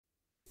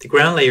The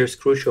ground layer is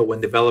crucial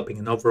when developing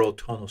an overall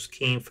tonal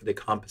scheme for the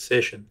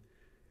composition.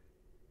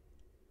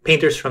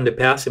 Painters from the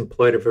past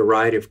employed a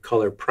variety of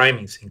color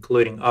primings,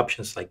 including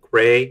options like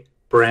gray,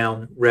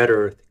 brown, red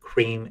earth,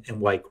 cream, and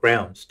white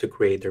grounds to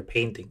create their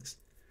paintings.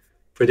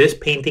 For this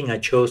painting, I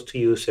chose to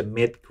use a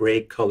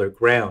mid-gray color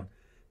ground.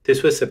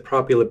 This was a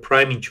popular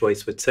priming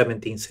choice with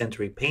 17th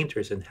century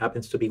painters and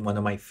happens to be one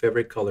of my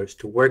favorite colors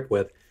to work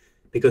with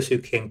because you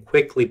can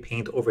quickly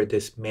paint over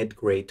this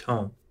mid-gray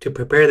tone. To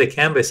prepare the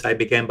canvas, I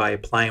began by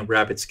applying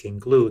rabbit skin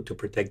glue to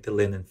protect the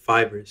linen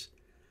fibers.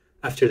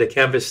 After the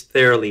canvas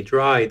thoroughly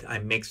dried, I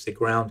mixed the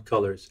ground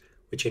colors,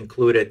 which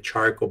included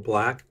charcoal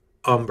black,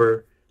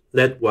 umber,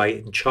 lead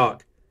white, and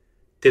chalk.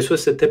 This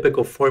was the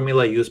typical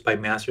formula used by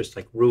masters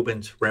like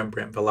Rubens,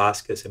 Rembrandt,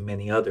 Velázquez, and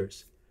many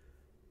others.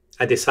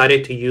 I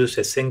decided to use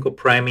a single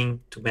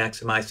priming to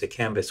maximize the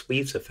canvas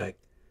weaves effect.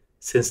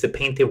 Since the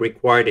painting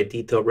required a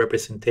detailed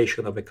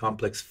representation of a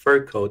complex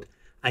fur coat,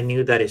 I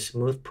knew that a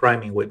smooth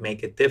priming would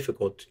make it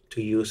difficult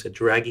to use a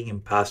dragging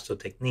impasto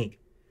technique.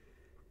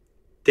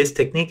 This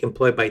technique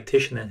employed by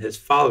Titian and his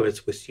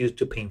followers was used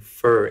to paint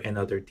fur and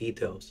other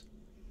details.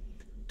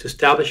 To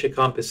establish a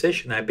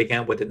composition, I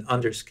began with an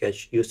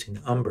undersketch using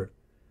umber.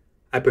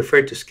 I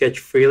prefer to sketch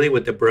freely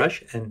with the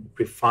brush and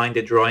refine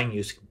the drawing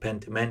using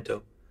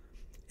pentimento,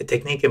 a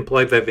technique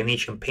employed by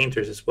Venetian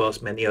painters as well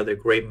as many other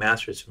great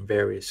masters from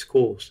various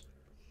schools.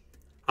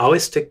 I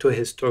always stick to a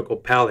historical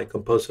palette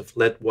composed of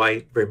lead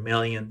white,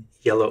 vermilion,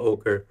 yellow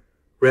ochre,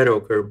 red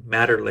ochre,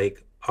 madder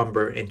lake,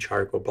 umber, and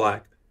charcoal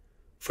black.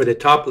 For the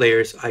top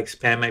layers, I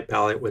expand my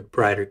palette with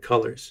brighter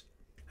colors.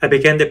 I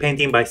began the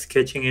painting by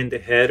sketching in the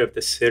head of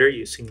the sitter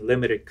using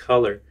limited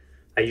color.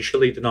 I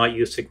usually do not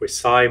use a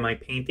grisaille in my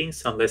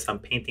paintings unless I'm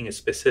painting a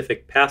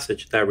specific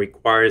passage that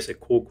requires a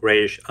cool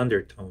grayish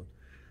undertone.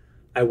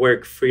 I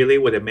work freely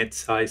with a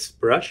mid-sized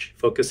brush,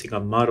 focusing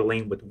on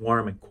modeling with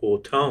warm and cool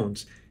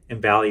tones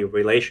and value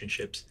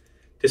relationships.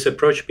 This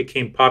approach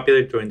became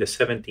popular during the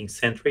 17th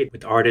century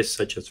with artists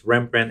such as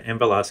Rembrandt and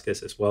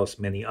Velázquez as well as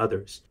many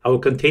others. I will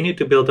continue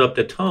to build up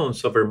the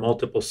tones over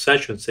multiple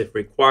sessions if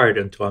required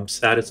until I'm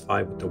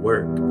satisfied with the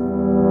work.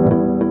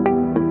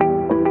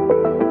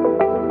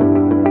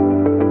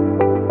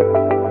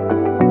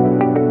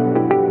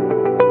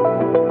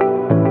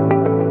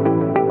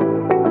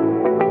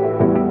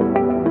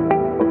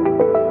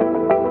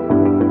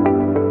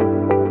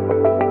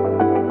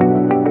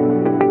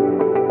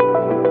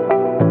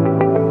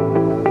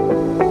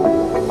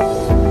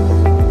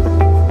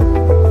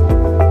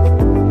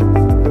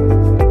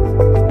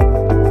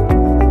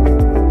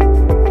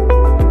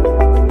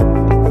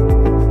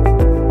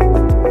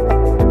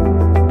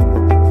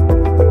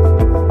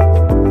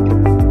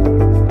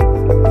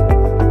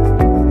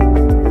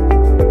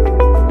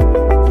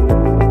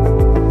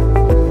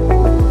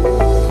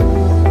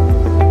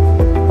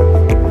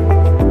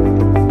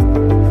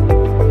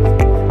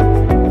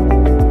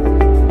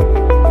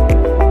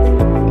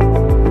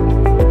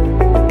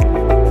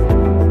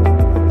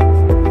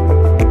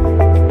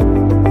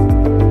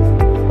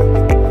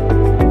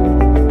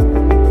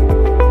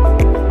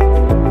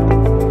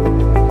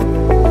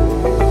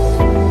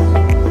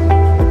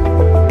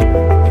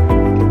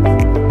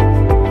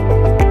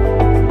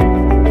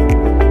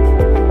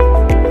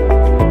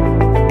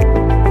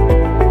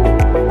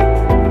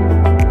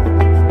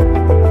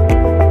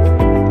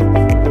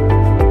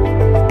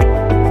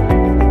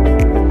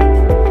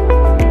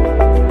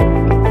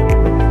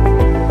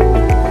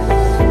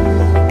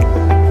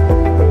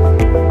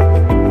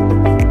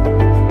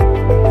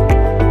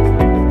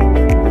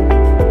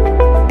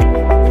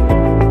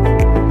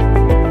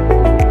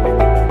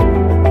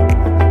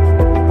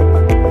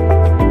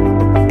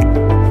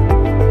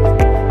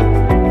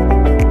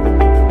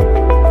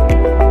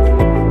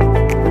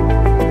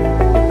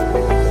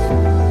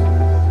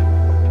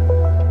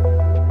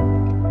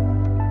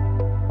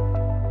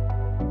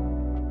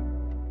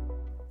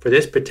 For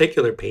this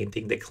particular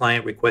painting, the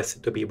client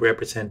requested to be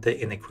represented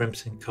in a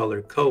crimson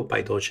colored coat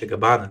by Dolce &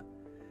 Gabbana.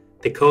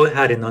 The coat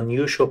had an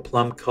unusual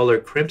plum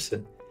colored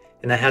crimson,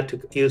 and I had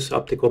to use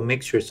optical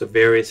mixtures of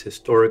various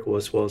historical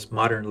as well as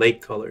modern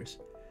lake colors.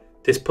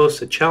 This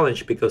posed a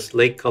challenge because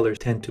lake colors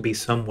tend to be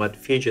somewhat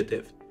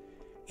fugitive.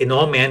 In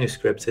all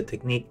manuscripts, a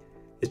technique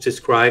is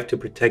described to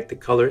protect the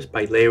colors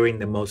by layering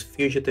the most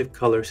fugitive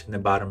colors in the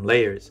bottom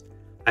layers.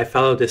 I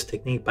followed this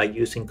technique by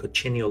using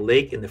cochineal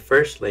lake in the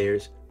first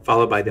layers,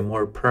 followed by the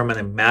more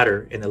permanent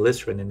madder and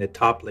alizarin in the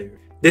top layer.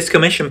 This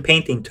commission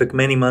painting took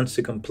many months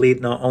to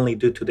complete, not only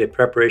due to the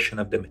preparation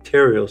of the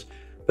materials,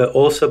 but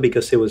also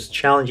because it was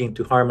challenging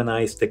to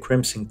harmonize the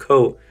crimson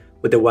coat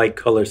with the white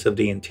colors of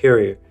the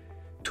interior.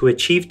 To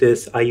achieve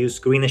this, I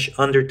used greenish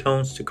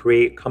undertones to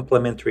create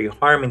complementary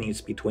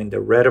harmonies between the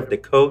red of the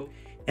coat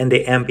and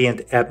the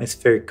ambient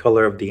atmospheric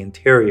color of the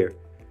interior.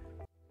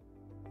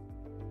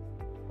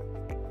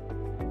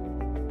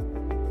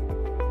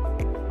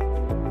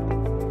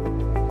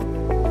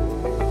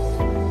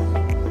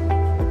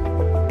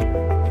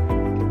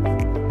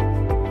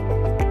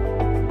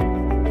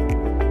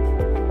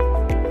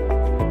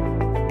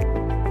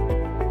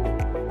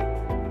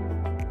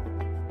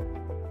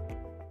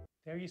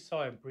 There you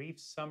saw a brief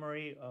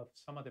summary of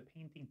some of the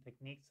painting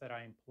techniques that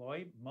I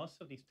employ.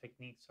 Most of these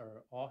techniques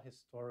are all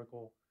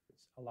historical.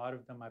 A lot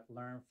of them I've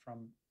learned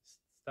from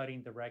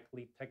studying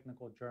directly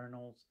technical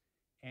journals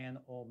and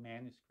old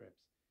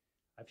manuscripts.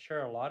 I've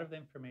shared a lot of the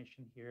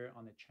information here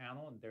on the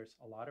channel, and there's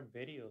a lot of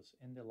videos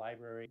in the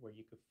library where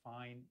you could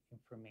find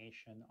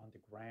information on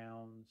the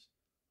grounds,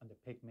 on the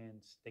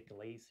pigments, the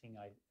glazing.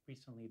 I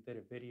recently did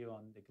a video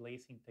on the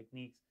glazing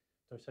techniques.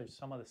 Those are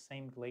some of the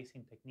same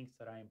glazing techniques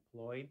that I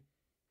employed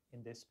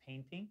in this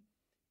painting.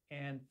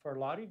 And for a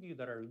lot of you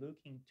that are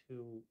looking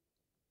to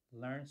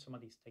learn some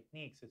of these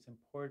techniques, it's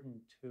important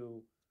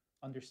to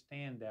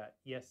understand that,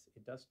 yes,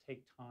 it does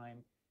take time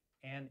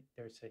and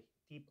there's a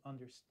deep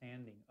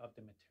understanding of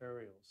the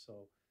material.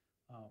 So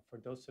for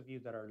those of you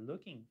that are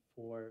looking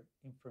for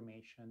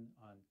information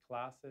on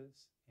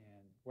classes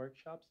and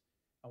workshops,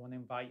 I want to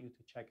invite you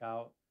to check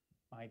out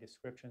my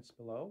descriptions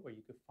below where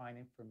you could find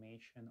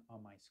information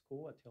on my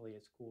school, Atelier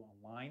School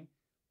Online.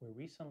 We've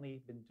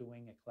recently been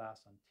doing a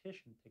class on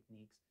Titian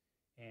techniques,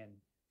 and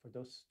for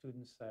those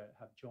students that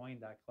have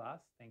joined that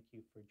class, thank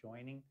you for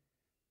joining.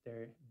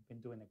 They've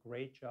been doing a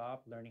great job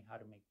learning how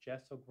to make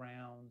gesso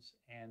grounds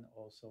and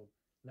also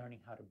learning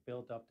how to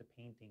build up the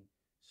painting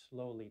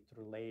slowly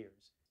through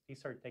layers.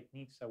 These are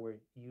techniques that were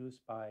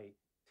used by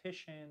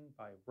Titian,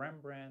 by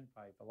Rembrandt,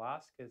 by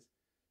Velázquez.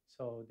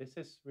 So this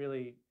is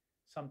really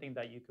something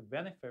that you could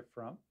benefit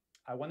from.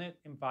 I want to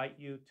invite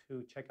you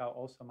to check out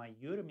also my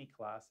Udemy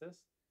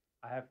classes.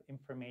 I have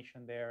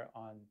information there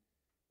on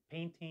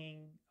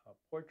painting,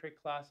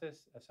 portrait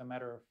classes. As a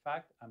matter of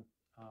fact, I'm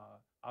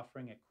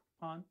offering a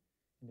coupon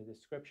in the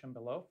description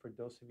below for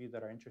those of you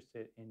that are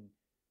interested in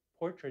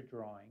portrait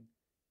drawing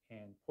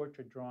and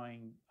portrait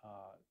drawing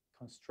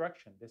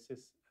construction. This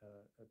is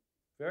a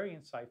very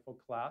insightful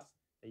class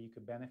that you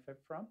could benefit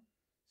from.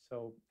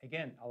 So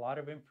again, a lot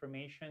of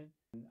information,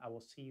 and I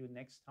will see you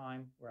next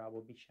time where I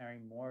will be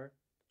sharing more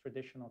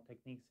traditional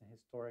techniques and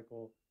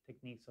historical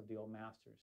techniques of the old masters.